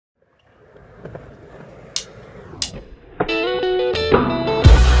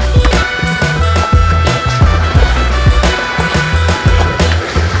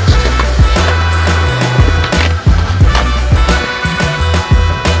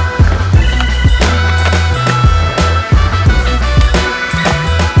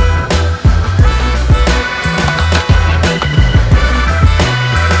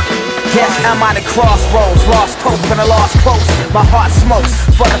find a crossroads, lost hope and a lost close. My heart smokes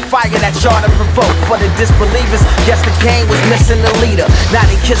for the fire that y'all to provoke. For the disbelievers, guess the game was missing the leader. Now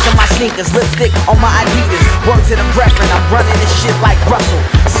they kissing my sneakers, lipstick on my Adidas. Word to the reverend, I'm running this shit like Russell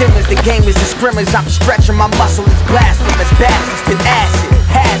Simmons. The game is a scrimmage, I'm stretching my muscle. It's blasphemous, bastards been acid.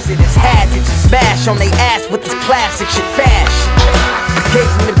 Hazardous, hazards, smash on they ass with this classic shit fashion. Gave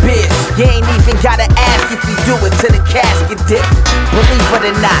him the biz, you ain't even gotta ask if you do it to the casket dip. Believe it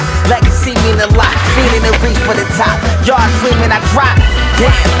or not, legacy mean a lot, feeling the reach for the top. Y'all dreaming I drop,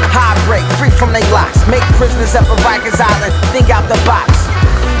 damn, high break, free from they locks. Make prisoners up of Rikers Island, think out the box.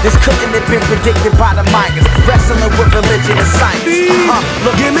 This couldn't have been predicted by the minders, wrestling with religion and science.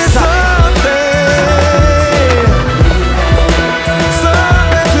 Give me something.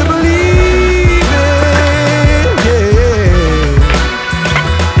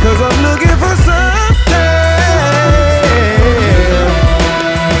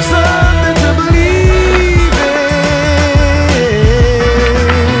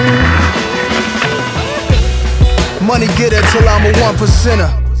 Money getter till I'm a 1%er.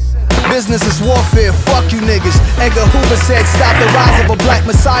 Business is warfare, fuck you niggas. Edgar Hoover said stop the rise of a black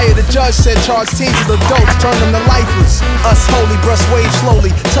messiah. The judge said charge teens of adults, turn them to lifers. Us holy, brush wave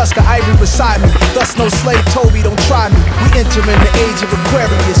slowly, Tusker ivory beside me. Thus no slave Toby, don't try me. We enter in the age of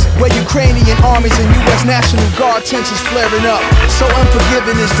Aquarius, where Ukrainian armies and US National Guard tensions flaring up. So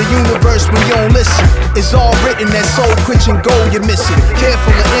unforgiving is the universe when you don't listen. It's all written, that soul quenching goal you're missing.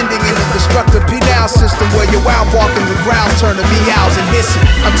 Careful of ending in a destructive penal system where you're wild walking the ground, turn to meows and hissing.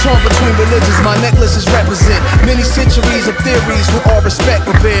 I'm torn between religions, my necklaces represent many centuries of theories with all respect,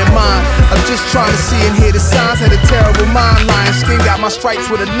 but bear in mind I'm just trying to see and hear the signs. Had a terrible mind, lion skin, got my stripes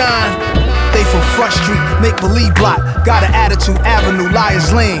with a 9. They from Front Street, make believe block. Got an attitude, avenue,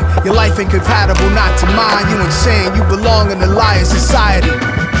 liar's lane. Your life ain't compatible, not to mine. You insane, you belong in the liar society.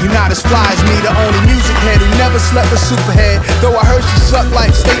 You're not as fly as me, the only music head who never slept with Superhead. Though I heard she suck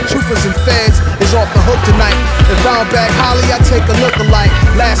like state troopers and feds, is off the hook tonight. If I don't bag Holly, I take a look alike.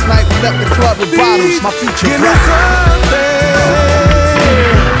 Last night we left the club with bottles, my future give me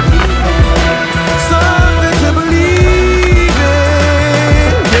something to believe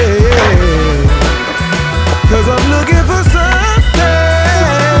in, yeah. Cause I'm looking for something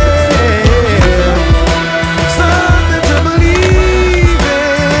to believe in.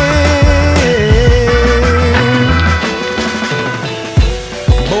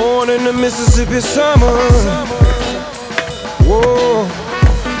 Born in the Mississippi summer, whoa,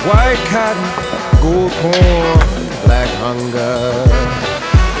 white cotton, gold corn, black hunger.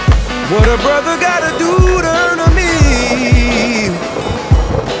 What a brother gotta do to earn a meal?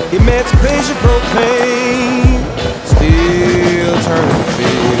 Emancipation proclaimed.